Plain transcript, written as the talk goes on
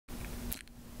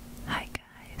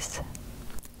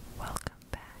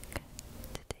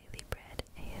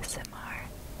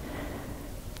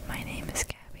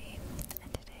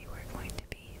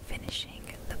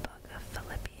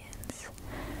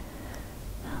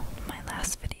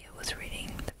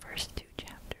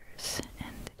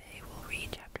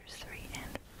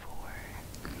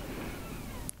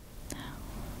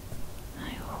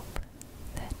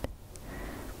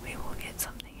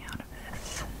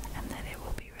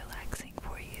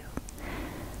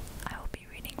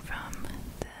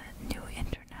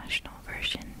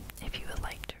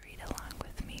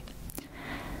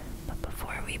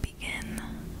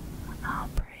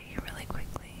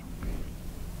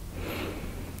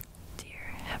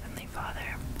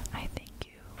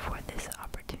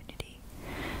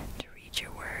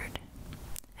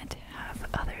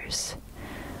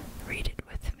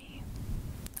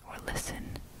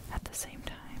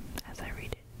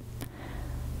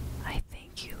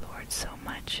Lord, so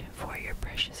much for your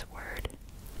precious word,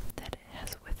 that it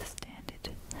has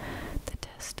withstanded the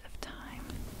test of time,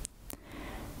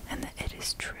 and that it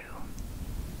is true,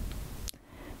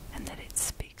 and that it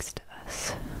speaks to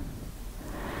us,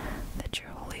 that your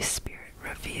Holy Spirit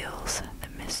reveals the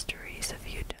mysteries of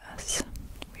you to us.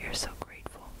 We are so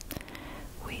grateful.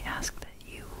 We ask that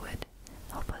you would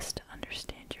help us to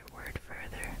understand your word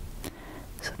further,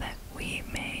 so that we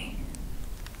may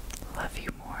love you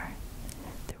more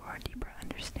through our deeper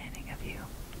understanding of you.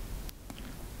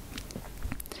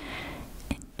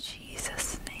 In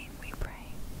Jesus' name we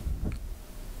pray.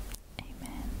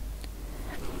 Amen.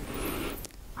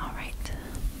 All right,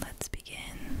 let's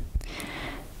begin.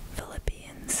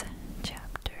 Philippians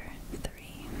chapter 3.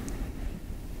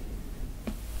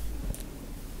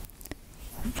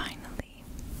 Finally,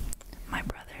 my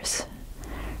brothers,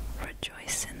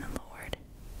 rejoice in the Lord.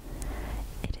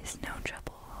 It is no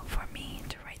trouble for me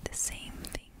to write the same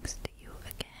things to you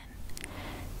again,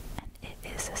 and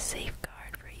it is a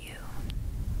safeguard for you.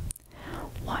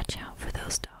 Watch out for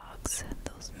those dogs,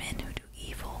 those men who do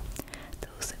evil,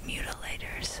 those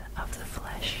mutilators of the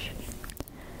flesh.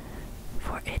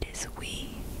 For it is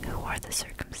we who are the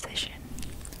circumcision,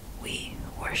 we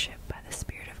who worship by the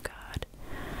Spirit of God,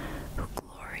 who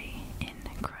glory in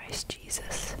Christ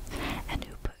Jesus, and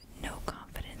who put no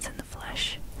confidence in the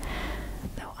flesh,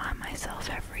 though I myself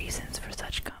have reasons for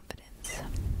such confidence.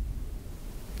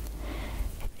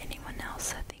 If anyone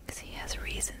else thinks he has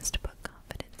reasons to put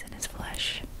confidence in his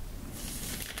flesh,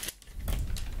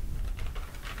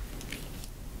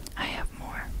 I have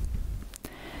more.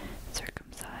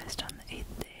 Circumcised on the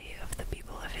 8th day of the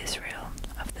people of Israel,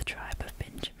 of the tribe of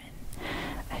Benjamin,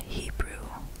 a Hebrew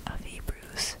of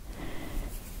Hebrews,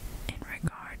 in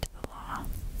regard to the law,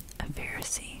 a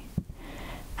Pharisee,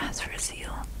 as for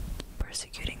zeal,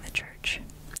 persecuting the church,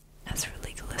 as for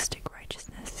legalistic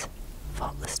righteousness,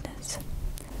 faultlessness.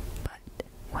 But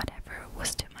whatever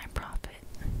was to my profit,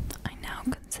 I now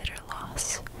consider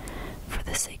loss for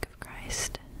the sake of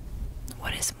Christ.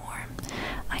 What is more,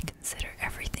 I consider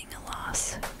everything a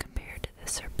loss compared to the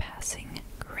surpassing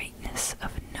greatness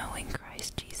of knowing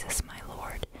Christ Jesus my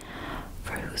Lord,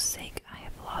 for whose sake I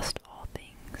have lost all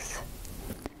things.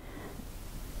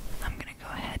 I'm going to go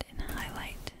ahead and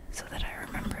highlight so that I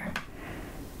remember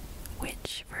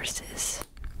which verses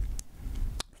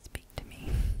speak to me.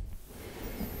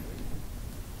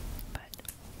 But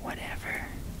whatever.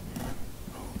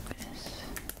 Oh goodness.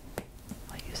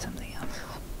 I'll use something else.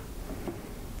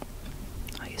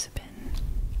 I'll use a pen.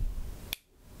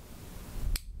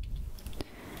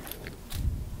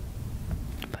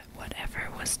 But whatever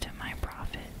was to my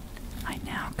profit, I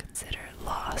now consider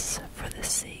loss for the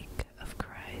sake of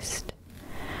Christ.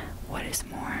 What is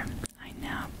more,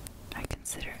 I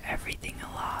consider everything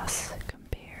a loss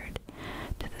compared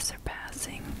to the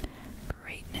surpassing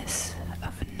greatness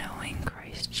of knowing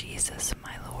Christ Jesus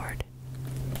my Lord,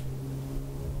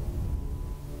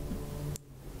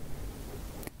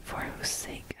 for whose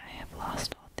sake I have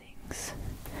lost all things.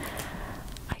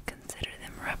 I consider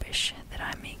them rubbish, that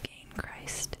I may gain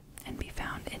Christ and be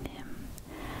found in him,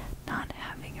 not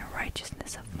having a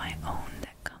righteousness of my own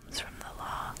that comes from the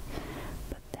law,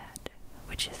 but that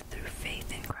which is through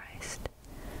faith in Christ,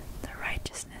 the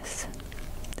righteousness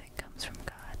that comes from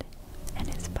God and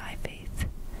is by faith.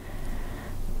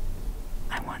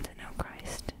 I want to know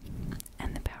Christ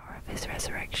and the power of his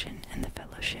resurrection and the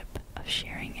fellowship of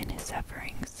sharing in his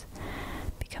sufferings,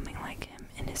 becoming like him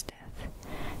in his death,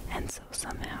 and so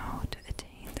somehow to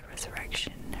attain the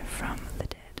resurrection from the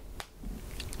dead.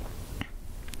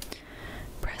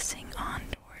 Pressing on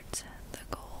towards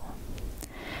the goal.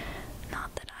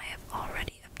 Not that I have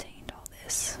already obtained all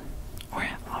this, or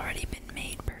have already been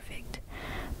made perfect,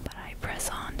 but I press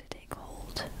on to take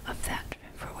hold of that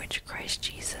for which Christ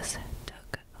Jesus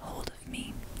took hold of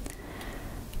me.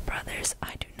 Brothers,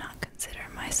 I do not consider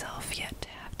myself yet to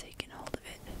have taken hold of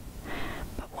it,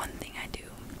 but one thing I do,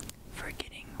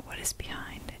 forgetting what is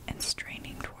behind and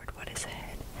straining toward what is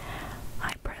ahead,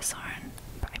 I press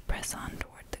on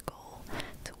toward the goal,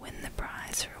 to win the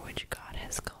prize for which God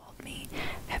has called me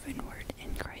heavenward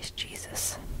in Christ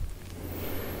Jesus.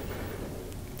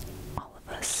 All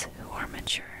of us who are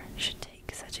mature should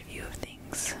take such a view of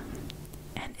things,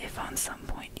 and if on some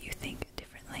point you think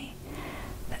differently,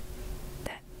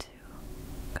 that too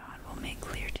God will make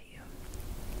clear to you.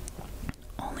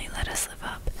 Only let us live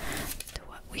up to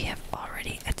what we have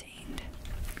already attained.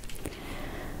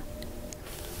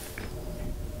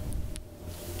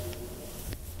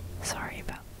 Sorry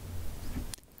about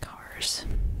cars.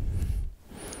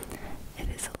 It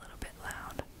is a little bit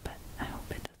loud, but I hope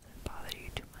it doesn't bother you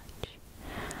too much.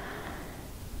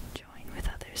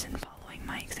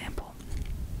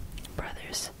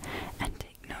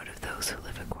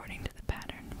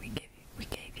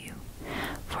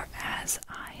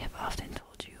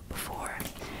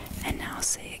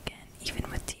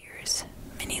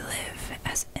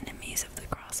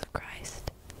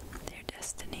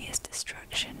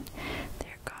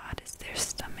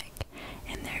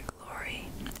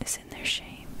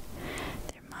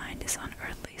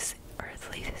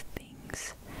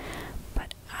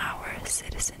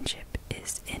 citizenship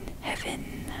is in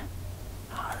heaven.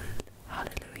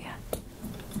 Hallelujah.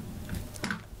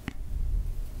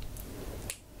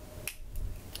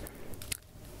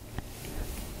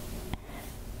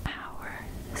 Our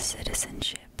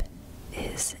citizenship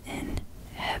is in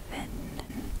heaven,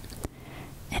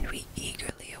 and we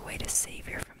eagerly await a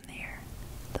Savior from there,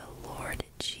 the Lord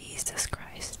Jesus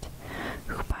Christ,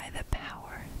 who by the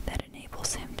power that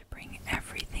enables him to bring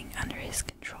everything under his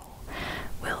control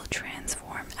will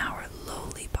transform our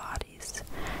lowly bodies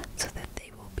so that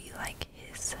they will be like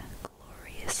his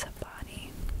glorious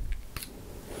body.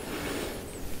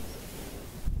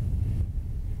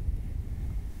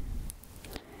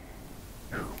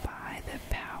 Who by the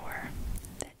power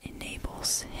that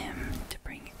enables him to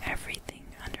bring everything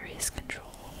under his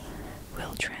control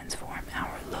will transform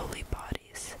our lowly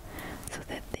bodies so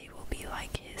that they will be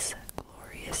like his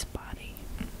glorious body.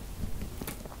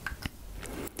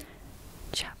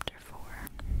 Chapter 4.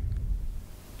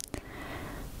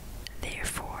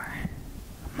 Therefore,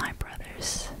 my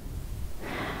brothers,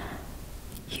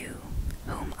 you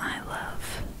whom I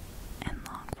love and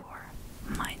long for,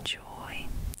 my joy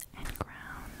and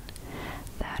crown,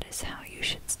 that is how you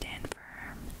should stand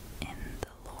firm in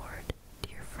the Lord,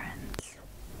 dear friends.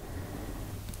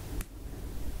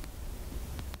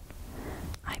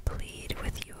 I plead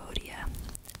with Euodia,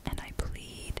 and I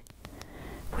plead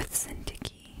with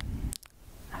Syntyche,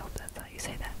 I hope that's how you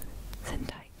say that,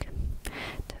 Syntyche,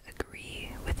 to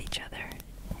agree with each other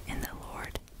in the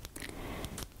Lord.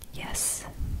 Yes,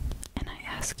 and I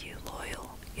ask you,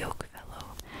 loyal yokefellow,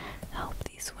 help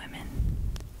these women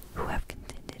who have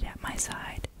contended at my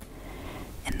side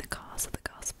in the cause of the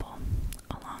gospel,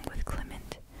 along with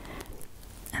Clement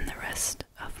and the rest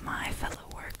of my fellow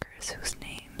workers whose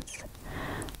names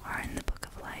are in the book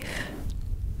of life.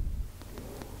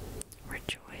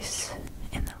 Rejoice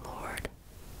in the Lord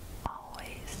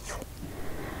always.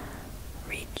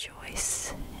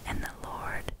 Rejoice in the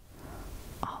Lord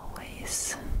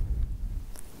always.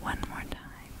 One more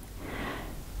time.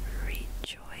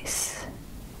 Rejoice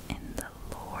in the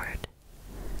Lord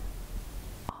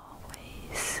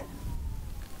always.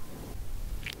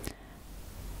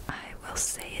 I will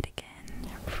say it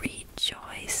again.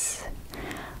 Rejoice.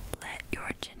 Let your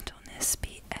gentleness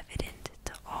be evident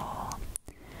to all.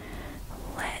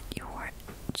 Let your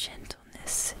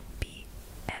gentleness be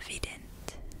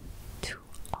evident to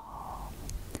all.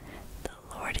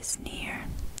 The Lord is near.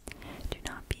 Do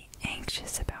not be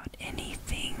anxious about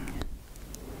anything.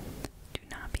 Do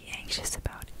not be anxious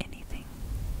about anything,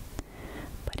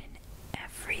 but in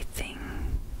everything,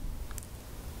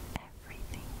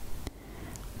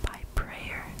 by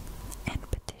prayer and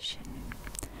petition,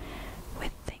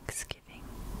 with thanksgiving,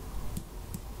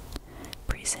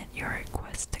 present your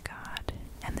request to God,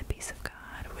 and the peace of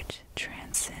God, which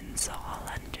transcends all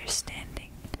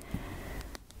understanding,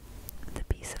 the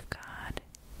peace of God,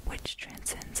 which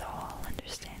transcends all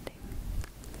understanding,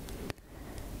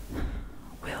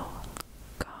 will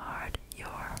guard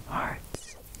your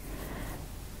hearts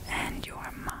and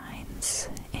your minds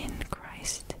in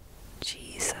Christ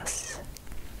Jesus.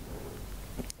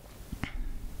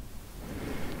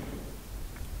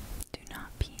 Do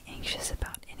not be anxious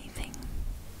about anything.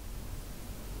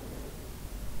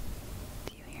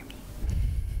 Do you hear me?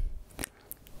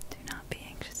 Do not be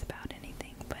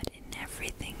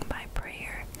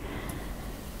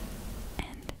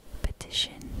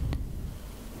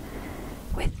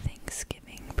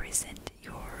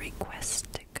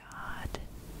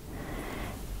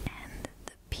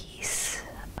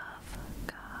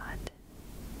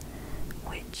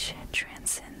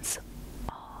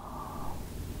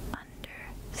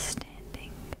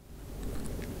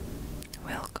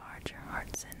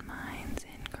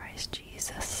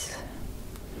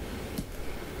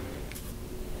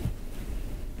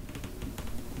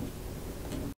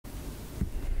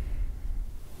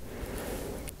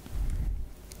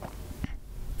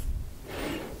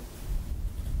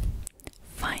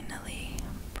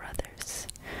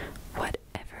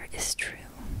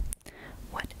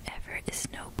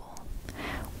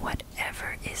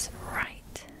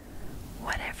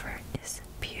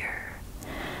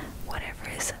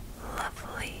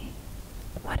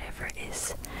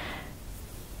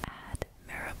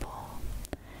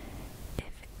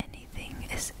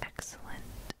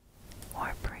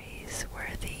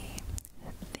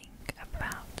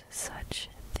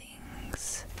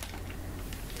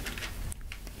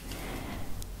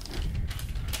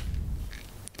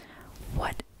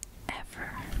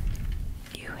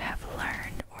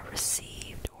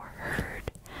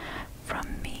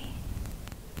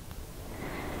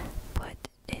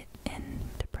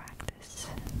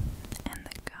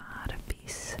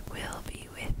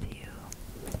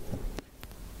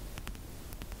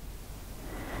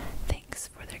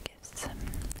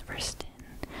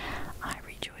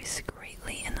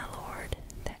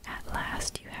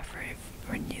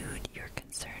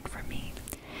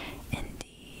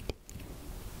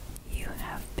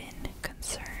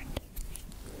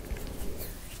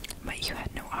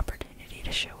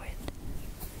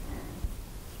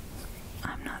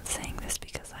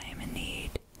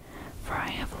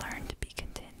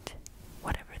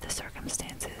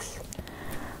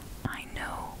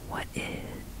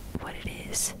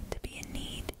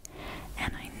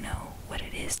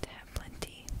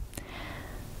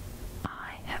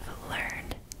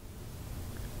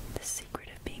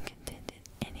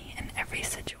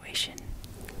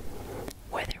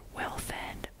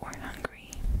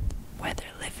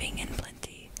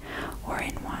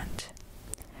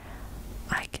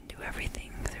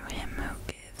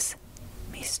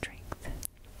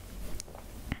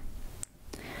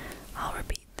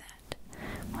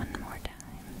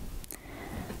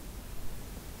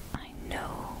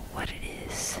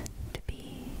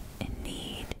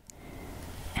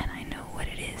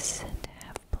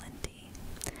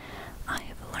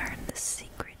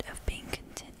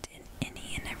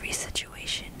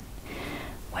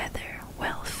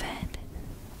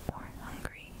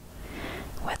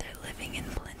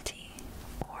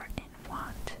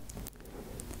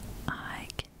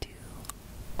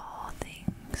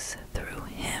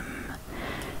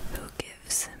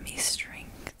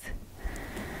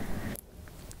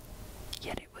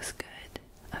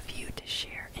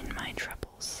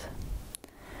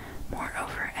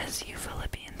As you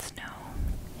Philippians know,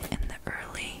 in the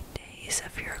early days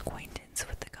of your acquaintance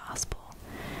with the gospel,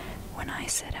 when I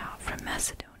set out from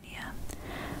Macedonia,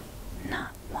 not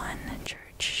one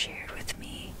church shared with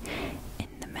me in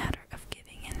the matter of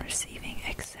giving and receiving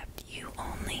except you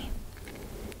only.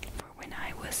 For when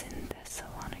I was in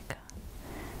Thessalonica,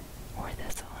 I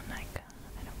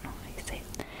don't know how you say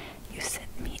it, you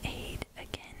sent me aid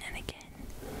again and again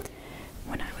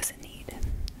when I was in need.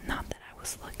 Not that I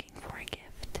was looking for a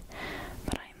gift,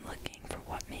 but I am looking for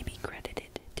what may be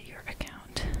credited to your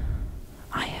account.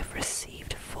 I have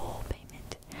received full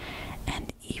payment,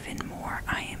 and even more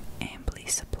I am amply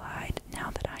supplied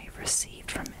now that I have received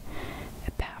from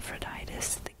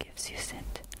Epaphroditus the gifts you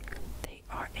sent. They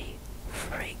are a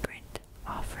fragrant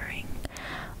offering,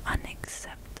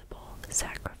 unacceptable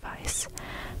sacrifice,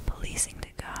 pleasing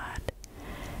to God,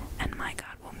 and my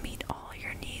God will meet all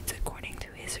your needs according to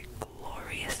his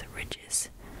glorious riches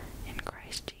in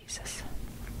Christ Jesus.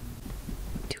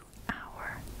 To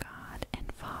our God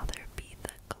and Father be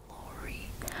the glory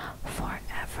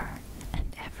forever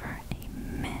and ever.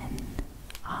 Amen.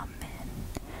 Amen.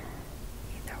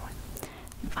 Either one.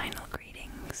 Final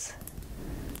greetings.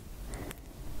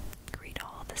 Greet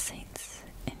all the saints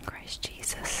in Christ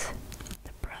Jesus.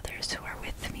 The brothers who are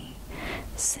with me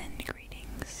send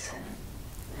greetings.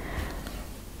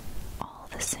 All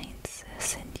the saints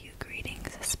send you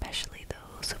greetings, especially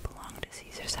those who belong to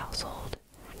Caesar's household.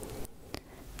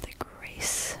 The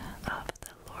grace of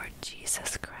the Lord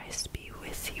Jesus Christ be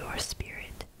with your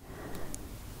spirit.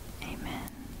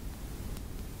 Amen.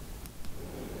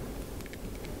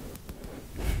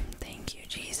 Thank you,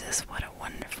 Jesus. What a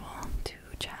wonderful 2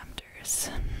 chapters.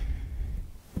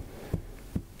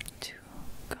 To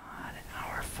God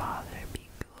our Father be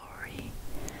glory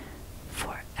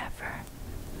forever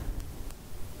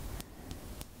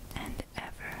and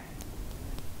ever.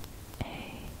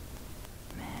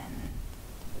 Amen.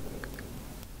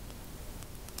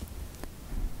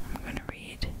 I'm going to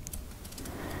read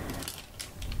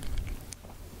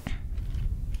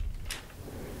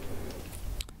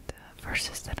the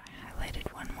verses that I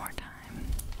highlighted one more time.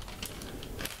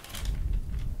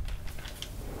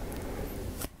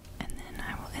 And then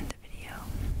I will end the video.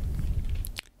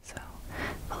 So,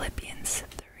 Philippians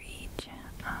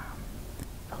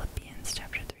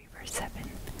chapter 3, verse 7.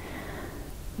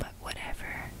 But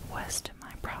whatever was to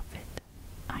my profit,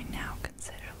 I now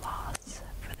consider loss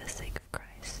for the sake of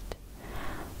Christ.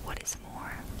 What is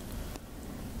more,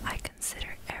 I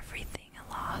consider everything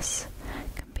a loss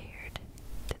compared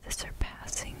to the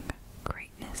surpassing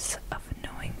greatness of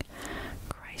knowing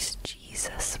Christ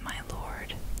Jesus my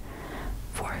Lord,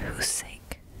 for whose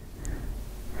sake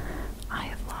I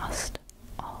have lost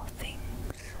all things.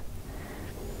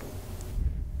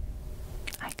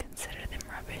 I consider them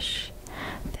rubbish,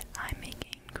 that I may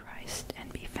gain Christ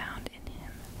and be found in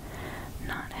him,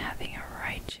 not having a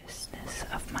righteousness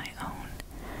of my own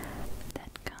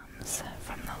that comes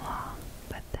from the law,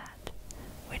 but that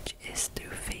which is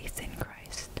through faith in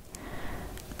Christ,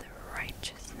 the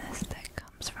righteousness that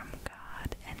comes from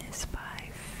God and is by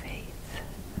faith.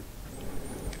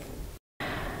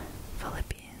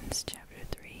 Philippians chapter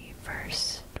 3,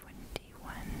 verse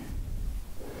 21.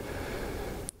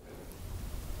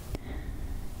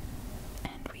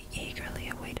 And we eagerly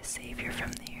await a Savior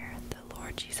from there, the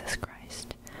Lord Jesus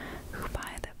Christ, who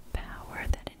by the power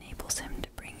that enables him to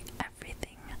bring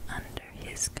everything under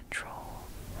his control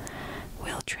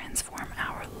will transform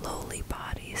our lowly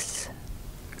bodies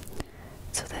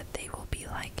so that they will be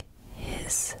like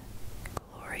his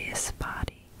glorious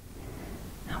body.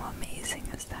 How amazing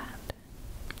is that?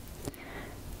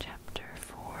 Chapter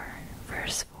 4,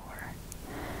 verse 4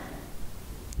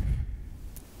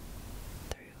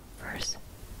 through verse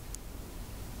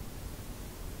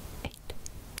 8.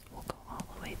 We'll go all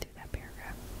the way through that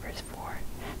paragraph. Verse 4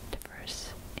 to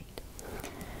verse 8.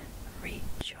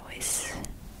 Rejoice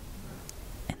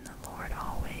in the Lord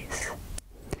always.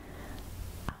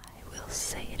 I will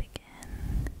say it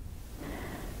again.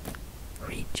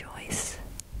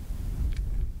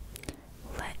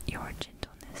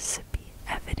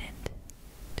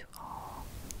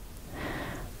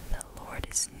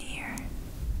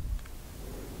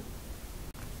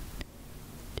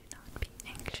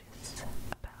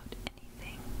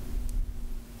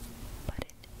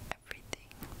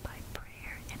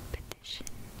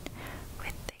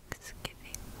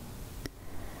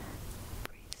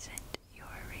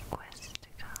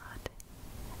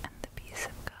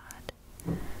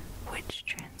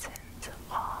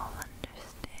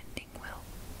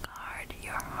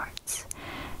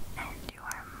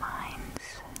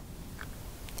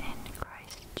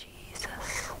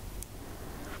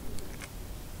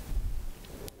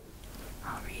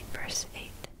 verse 8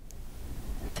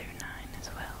 through 9 as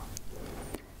well.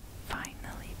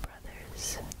 Finally,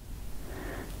 brothers,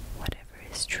 whatever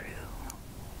is true,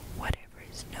 whatever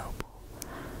is noble,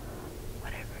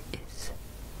 whatever is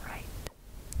right,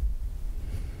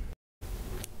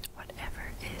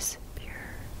 whatever is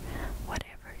pure,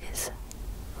 whatever is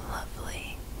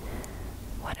lovely,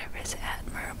 whatever is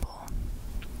admirable,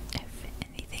 if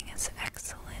anything is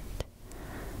excellent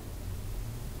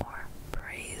or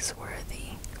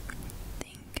praiseworthy,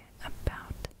 think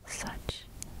about such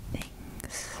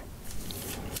things.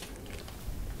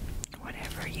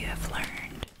 Whatever you have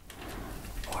learned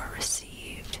or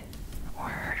received or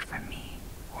heard from me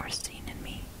or seen in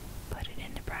me, put it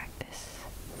into practice,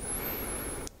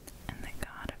 and the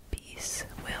God of peace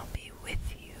will be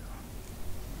with you.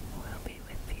 Will be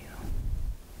with you.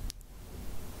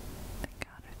 The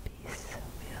God of peace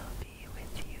will be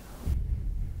with you.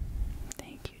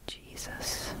 Thank you,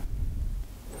 Jesus.